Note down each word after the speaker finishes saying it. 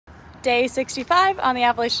Day 65 on the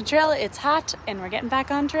Appalachian Trail. It's hot and we're getting back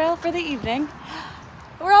on trail for the evening.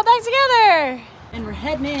 We're all back together and we're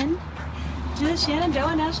heading in to the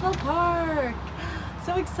Shannandoah National Park.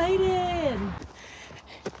 So excited.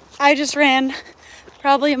 I just ran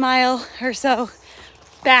probably a mile or so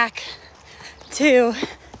back to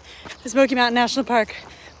the Smoky Mountain National Park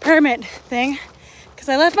permit thing because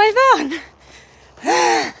I left my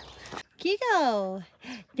phone. Keiko,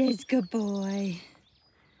 there's a good boy.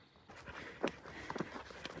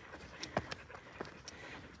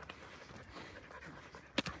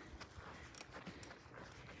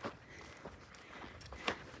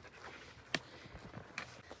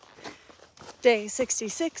 Day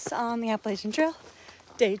 66 on the Appalachian Trail.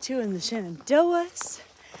 Day 2 in the Shannandoahs.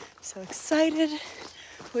 So excited.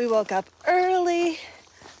 We woke up early,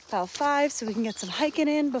 about 5, so we can get some hiking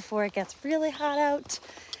in before it gets really hot out.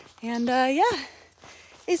 And yeah,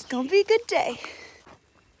 it's gonna be a good day.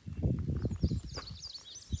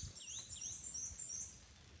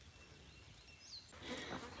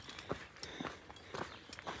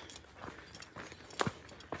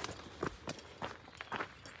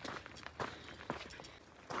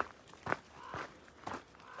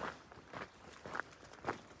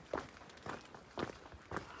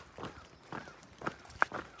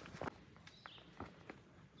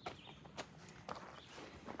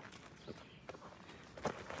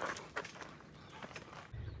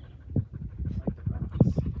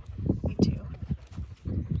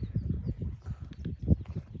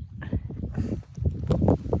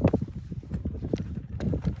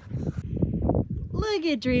 Look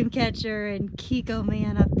at Dreamcatcher and Keiko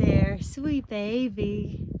man up there. Sweet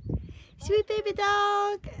baby. Sweet baby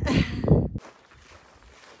dog.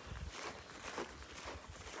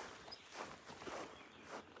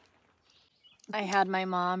 I had my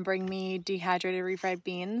mom bring me dehydrated refried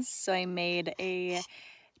beans, so I made a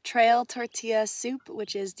trail tortilla soup,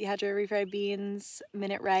 which is dehydrated refried beans,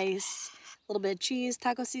 minute rice, a little bit of cheese,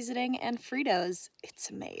 taco seasoning, and Fritos. It's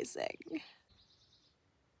amazing.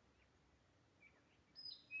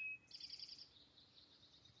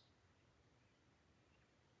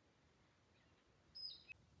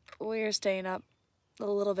 We're staying up a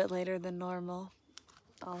little bit later than normal,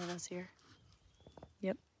 all of us here.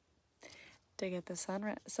 Yep, to get the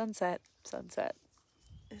sunset. Sunset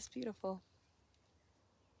is beautiful.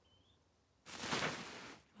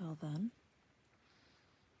 Well done.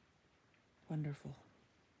 Wonderful.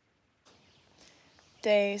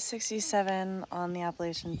 Day 67 on the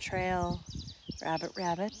Appalachian Trail.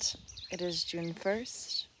 Rabbit. It is June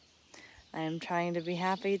 1st. I am trying to be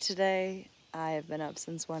happy today. I have been up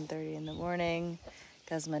since 1:30 in the morning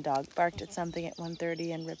because my dog barked at something at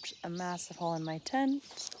 1:30 and ripped a massive hole in my tent.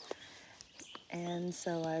 And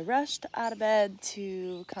so I rushed out of bed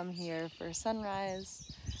to come here for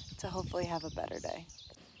sunrise to hopefully have a better day.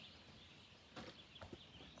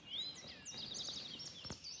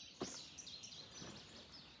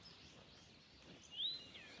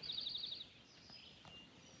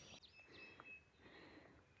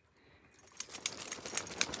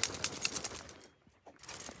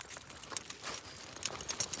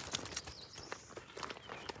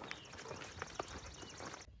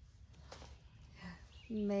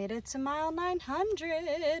 Made it to mile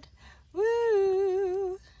 900.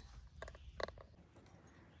 Woo!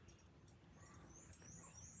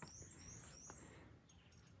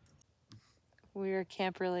 We were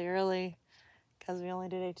camp really early because we only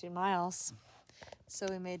did 18 miles. So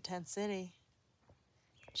we made Tent City.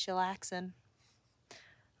 Chillaxin'.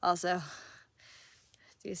 Also,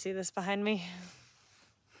 do you see this behind me?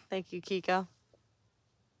 Thank you, Keiko.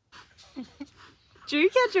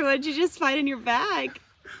 Dreamcatcher, what did you just find in your bag?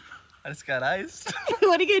 I just got iced.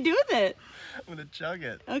 What are you gonna do with it? I'm gonna chug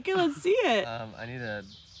it. Okay, let's see it. I need a...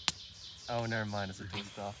 Oh, never mind. It's a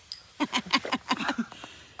toast off.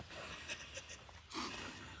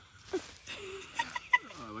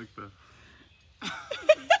 Oh, I like that.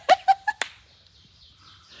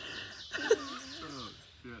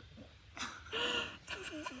 Oh, shit.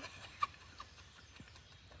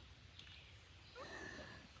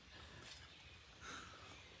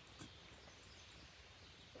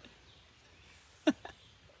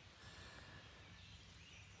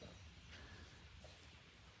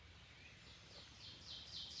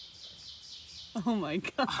 Oh my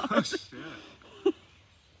god. Oh, shit.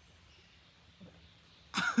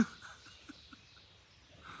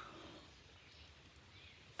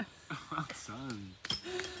 Well done.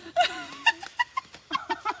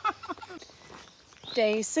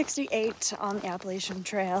 Day 68 on the Appalachian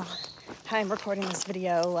Trail. I'm recording this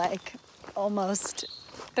video like almost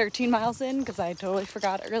 13 miles in because I totally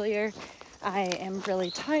forgot earlier. I am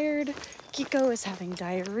really tired. Keiko is having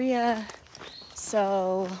diarrhea.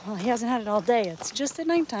 So, well, he hasn't had it all day. It's just at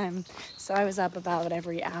nighttime. So I was up about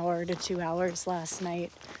every hour to 2 hours last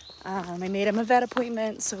night. I made him a vet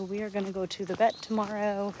appointment, so we are going to go to the vet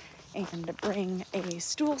tomorrow and bring a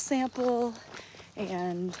stool sample.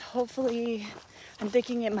 And hopefully, I'm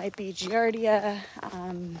thinking it might be Giardia.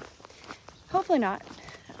 Hopefully not.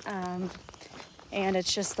 And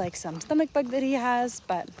it's just like some stomach bug that he has,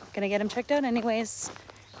 but I'm gonna get him checked out anyways.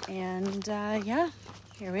 And yeah,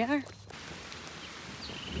 here we are.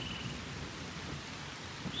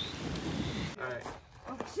 Alright.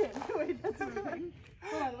 Oh shit, wait, that's moving.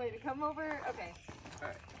 Hold on, wait, come over. Okay.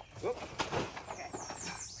 Alright. Whoop. Okay.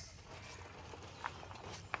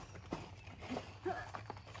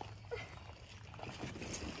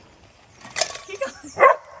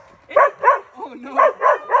 Oh no!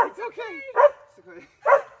 It's okay! It's okay.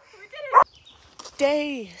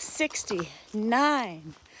 Day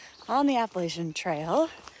 69 on the Appalachian Trail.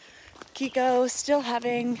 Keiko still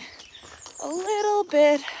having a little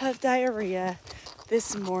bit of diarrhea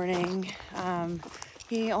this morning.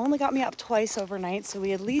 He only got me up twice overnight, so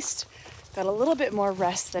we at least got a little bit more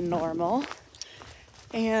rest than normal.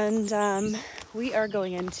 And we are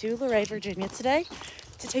going into Luray, Virginia today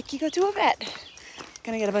to take Keiko to a vet.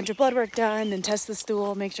 Gonna get a bunch of blood work done and test the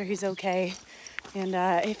stool, make sure he's okay. And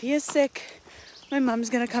if he is sick, my mom's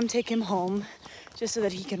gonna come take him home just so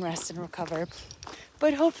that he can rest and recover.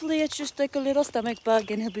 But hopefully it's just like a little stomach bug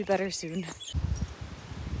and he'll be better soon.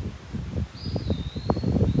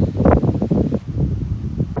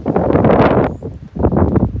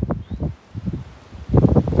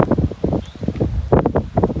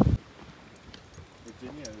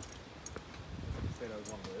 Virginia is the state I would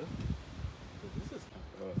want to live. But this is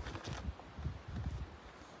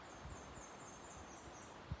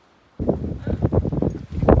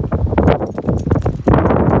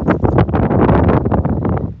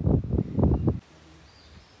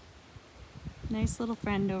Nice little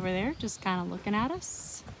friend over there, just kind of looking at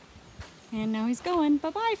us. And now he's going.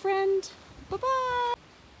 Bye-bye, friend. Bye-bye.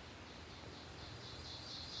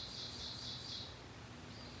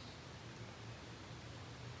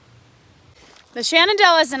 The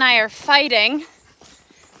Shannandoahs and I are fighting.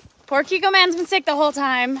 Poor Keiko man's been sick the whole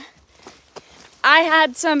time. I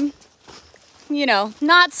had some, you know,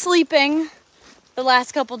 not sleeping the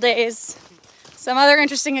last couple days. Some other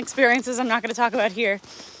interesting experiences I'm not going to talk about here.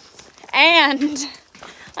 And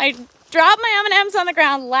I dropped my M&Ms on the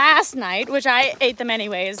ground last night, which I ate them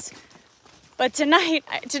anyways. But today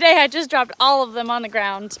I just dropped all of them on the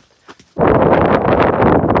ground.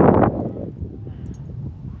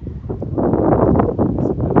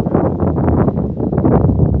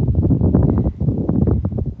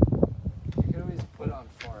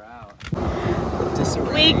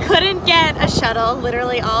 We couldn't get a shuttle.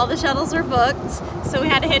 Literally all the shuttles were booked. So we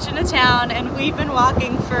had to hitch into town and we've been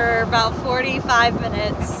walking for about 45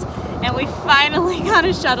 minutes. And we finally got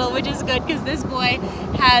a shuttle, which is good because this boy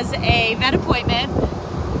has a vet appointment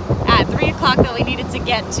at 3 o'clock that we needed to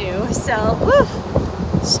get to. So, whew,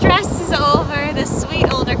 stress is over. This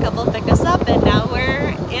sweet older couple picked us up and now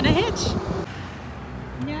we're in a hitch.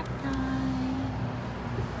 Nap time.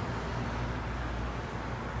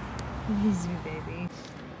 Easy, baby.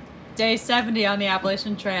 Day 70 on the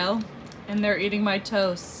Appalachian Trail, and they're eating my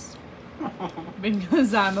toast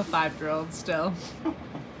because I'm a 5-year-old still.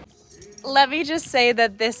 Let me just say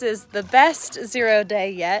that this is the best 0 day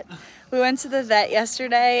yet. We went to the vet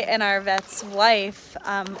yesterday and our vet's wife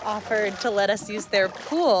offered to let us use their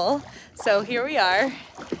pool. So here we are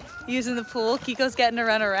using the pool. Keiko's getting to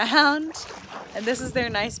run around and this is their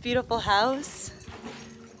nice, beautiful house.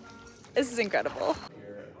 This is incredible.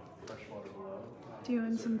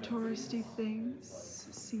 Doing some touristy things,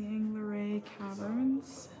 seeing Luray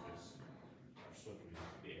Caverns.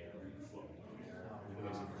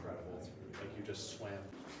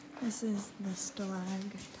 This is the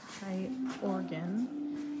stalactite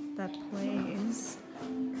organ that plays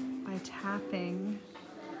by tapping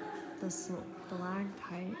the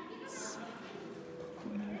stalactites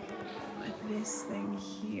with this thing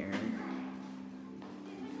here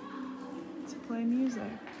to play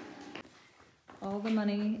music. All the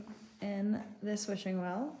money in this wishing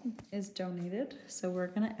well is donated, so we're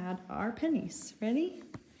gonna add our pennies. Ready?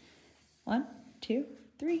 1, 2,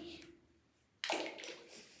 3.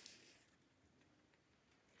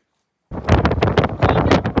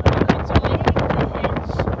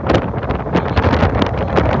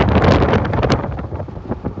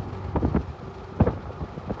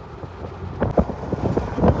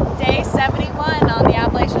 Day 71 on the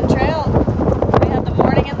Appalachian Trail. We had the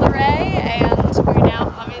morning in Luray and we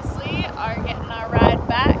now obviously are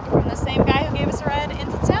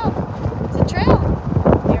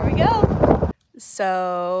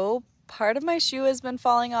So part of my shoe has been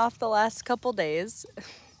falling off the last couple days.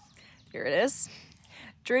 Here it is.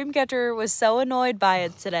 Dreamcatcher was so annoyed by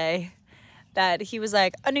it today that he was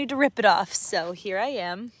like, I need to rip it off. So here I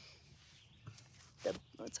am.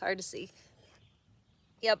 It's hard to see.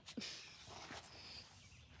 Yep.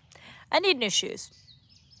 I need new shoes.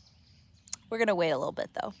 We're gonna wait a little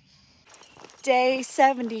bit though. Day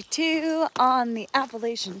 72 on the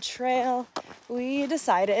Appalachian Trail. We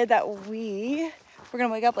decided that we were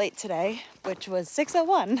gonna wake up late today, which was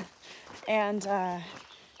 6:01, and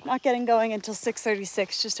not getting going until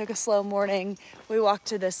 6:36. Just took a slow morning. We walked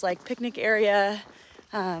to this like picnic area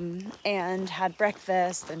and had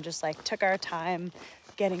breakfast and just like took our time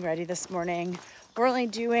getting ready this morning. We're only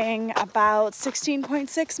doing about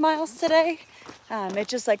 16.6 miles today. It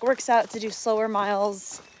just like works out to do slower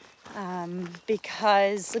miles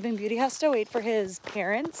because Sleeping Beauty has to wait for his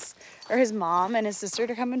parents or his mom and his sister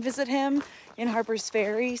to come and visit him in Harper's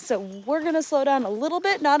Ferry. So we're gonna slow down a little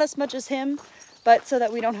bit, not as much as him, but so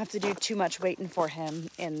that we don't have to do too much waiting for him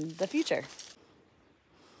in the future.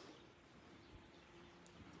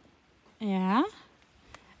 Yeah?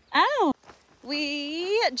 Oh!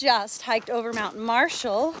 We just hiked over Mount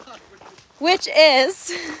Marshall, which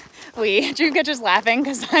is, Dreamcatcher's laughing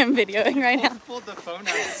because I'm videoing right now. I pulled the phone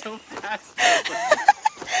out so fast.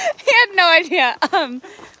 He had no idea.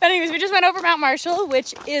 But anyways, we just went over Mount Marshall,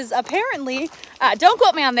 which is apparently, don't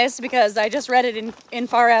quote me on this because I just read it in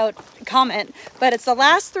far out comment, but it's the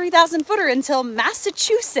last 3,000 footer until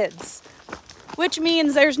Massachusetts, which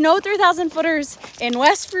means there's no 3,000 footers in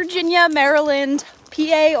West Virginia, Maryland,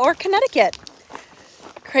 PA, or Connecticut.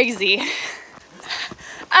 Crazy.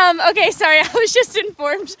 Okay, sorry, I was just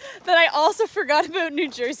informed that I also forgot about New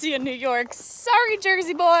Jersey and New York. Sorry,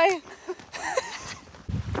 Jersey boy.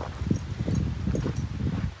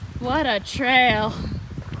 What a trail.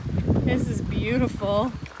 This is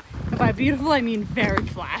beautiful. And by beautiful, I mean very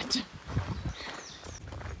flat.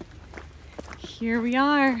 Here we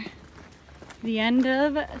are, the end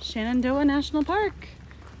of Shannandoah National Park.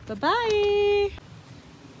 Bye-bye.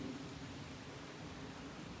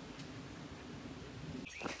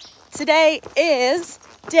 Today is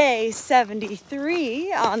day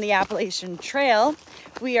 73 on the Appalachian Trail.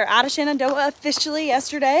 We are out of Shannandoah officially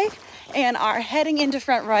yesterday and are heading into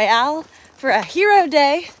Front Royale for a hero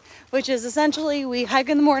day, which is essentially we hike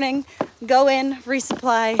in the morning, go in,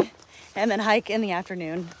 resupply, and then hike in the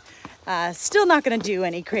afternoon. Still not gonna do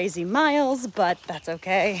any crazy miles, but that's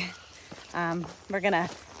okay. We're gonna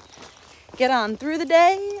get on through the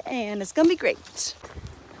day and it's gonna be great.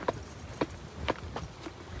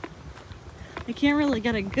 I can't really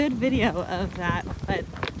get a good video of that, but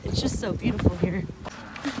it's just so beautiful here.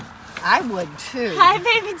 I would too. Hi,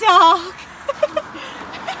 baby dog.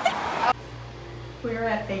 We're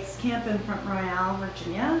at base camp in Front Royale,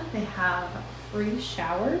 Virginia. They have free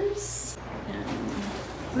showers and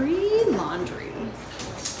free laundry.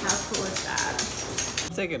 How cool is that?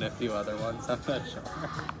 I'm taking a few other ones, I'm not sure.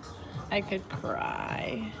 I could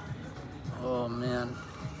cry. Oh man.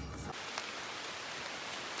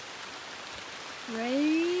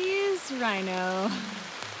 Raise Rhino.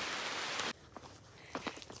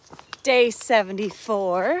 Day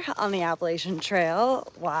 74 on the Appalachian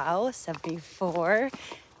Trail. Wow, 74.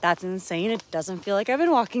 That's insane. It doesn't feel like I've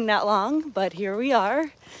been walking that long, but here we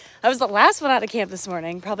are. I was the last one out of camp this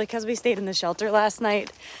morning, probably because we stayed in the shelter last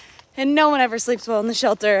night. And no one ever sleeps well in the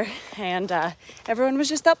shelter. And everyone was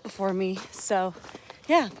just up before me. So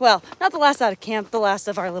yeah, well, not the last out of camp, the last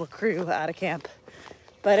of our little crew out of camp.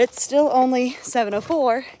 But it's still only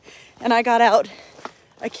 7:04 and I got out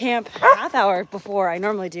a camp half hour before I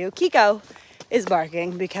normally do. Keiko is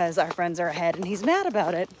barking because our friends are ahead and he's mad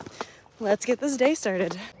about it. Let's get this day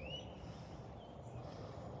started.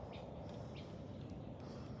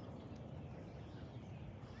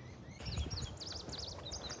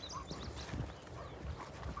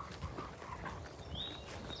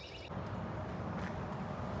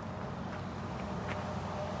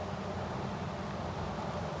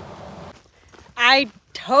 I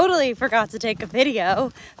totally forgot to take a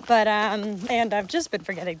video, but and I've just been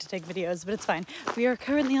forgetting to take videos, but it's fine. We are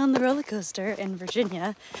currently on the roller coaster in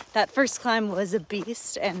Virginia. That first climb was a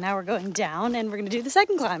beast, and now we're going down, and we're gonna do the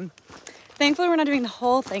second climb. Thankfully, we're not doing the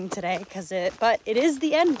whole thing today, but it is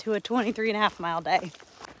the end to a 23.5 mile day.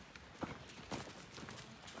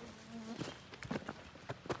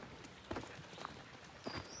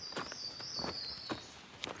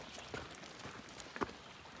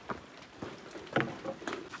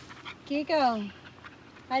 Keiko,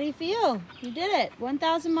 how do you feel? You did it,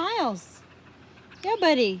 1,000 miles. Yeah,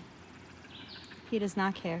 buddy. He does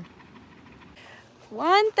not care.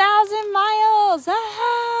 1,000 miles!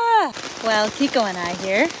 Ah! Well, Keiko and I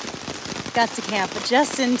here got to camp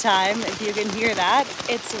just in time, if you can hear that.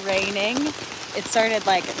 It's raining. It started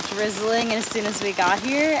like drizzling as soon as we got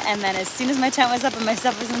here, and then as soon as my tent was up and my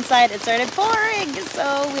stuff was inside, it started pouring,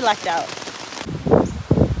 so we lucked out. You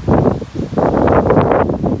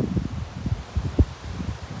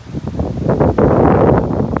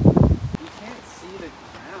can't see the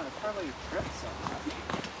ground. It's probably tripped somewhere.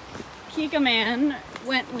 Keiko man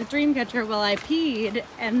went with Dreamcatcher while I peed,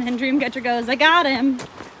 and then Dreamcatcher goes, I got him.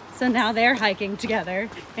 So now they're hiking together,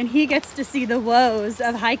 and he gets to see the woes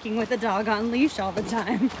of hiking with a dog on leash all the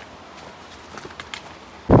time.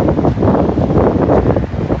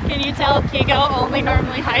 Can you tell Keiko only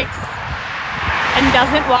normally hikes and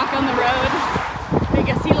doesn't walk on the road?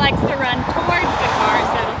 Because he likes to run towards the cars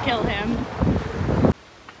that'll kill him.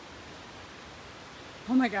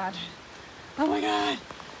 Oh my God. Oh my God.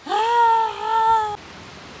 Ah!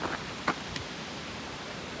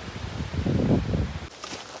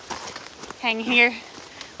 Hang here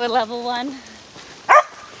with level 1.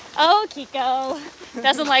 Oh, Keiko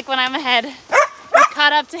doesn't like when I'm ahead. We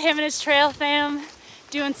caught up to him and his trail fam,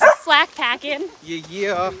 doing some slack packing.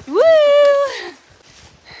 Yeah. Woo!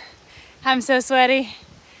 I'm so sweaty,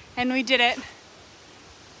 and we did it.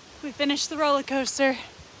 We finished the roller coaster.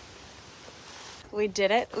 We did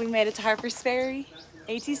it. We made it to Harper's Ferry,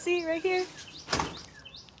 ATC right here.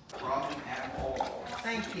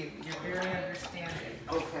 Thank you. You're very understanding.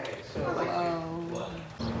 Okay, so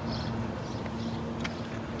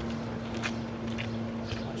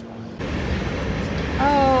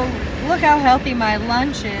Oh, look how healthy my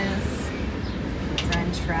lunch is.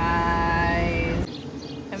 French fries.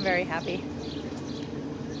 I'm very happy.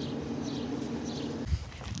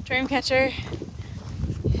 Dreamcatcher,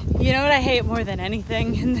 you know what I hate more than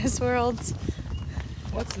anything in this world?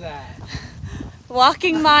 what's that?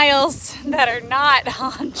 Walking miles that are not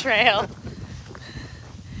on trail.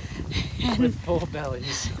 With full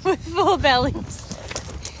bellies. With full bellies.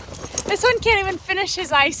 This one can't even finish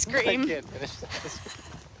his ice I cream. can't finish that.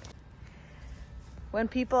 When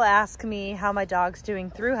people ask me how my dog's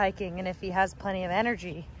doing through hiking and if he has plenty of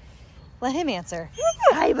energy, let him answer.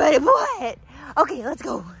 Hi, buddy, what? Okay, let's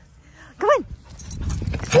go. Come on.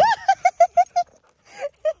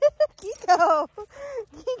 Keiko.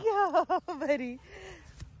 Keiko, buddy.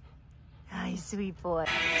 Hi, sweet boy.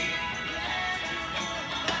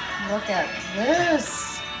 Look at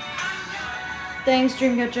this. Thanks,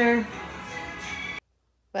 Dreamcatcher.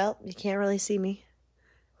 Well, you can't really see me,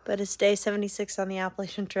 but it's day 76 on the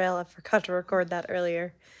Appalachian Trail. I forgot to record that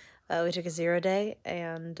earlier. We took a 0 day,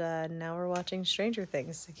 and now we're watching Stranger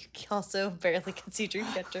Things. You also barely can see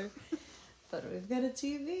Dreamcatcher, but we've got a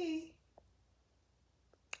TV.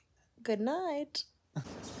 Good night.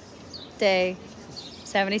 Day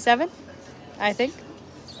 77, I think.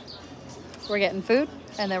 We're getting food,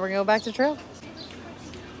 and then we're gonna go back to trail.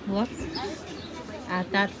 Look at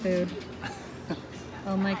that food.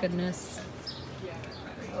 Oh my goodness.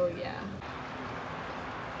 Oh yeah.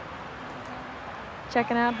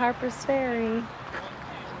 Checking out Harper's Ferry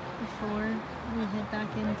before we head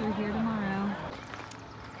back in through here tomorrow.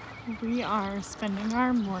 We are spending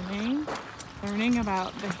our morning learning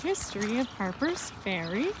about the history of Harper's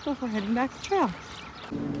Ferry before heading back to trail.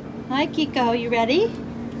 Hi Keiko, you ready?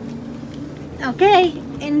 Okay,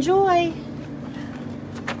 enjoy.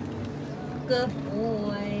 Good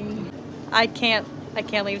boy. I can't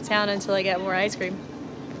leave town until I get more ice cream.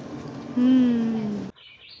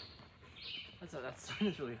 That sun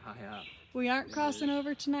is really high up. We aren't crossing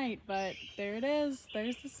over tonight, but there it is.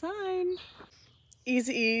 There's the sign.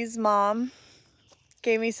 Easy's mom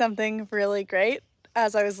gave me something really great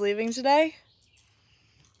as I was leaving today.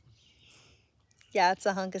 Yeah, it's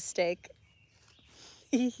a hunk of steak.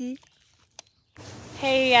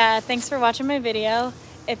 Hey, thanks for watching my video.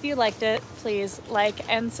 If you liked it, please like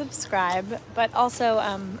and subscribe. But also,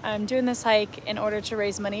 I'm doing this hike in order to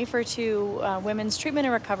raise money for 2 women's treatment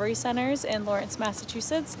and recovery centers in Lawrence,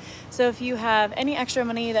 Massachusetts. So if you have any extra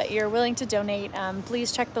money that you're willing to donate,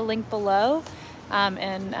 please check the link below.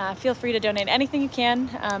 And feel free to donate anything you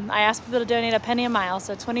can. I ask people to donate a penny a mile,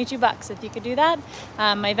 so 22 bucks if you could do that.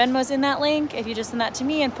 My Venmo's in that link. If you just send that to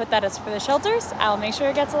me and put that as for the shelters, I'll make sure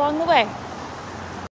it gets along the way.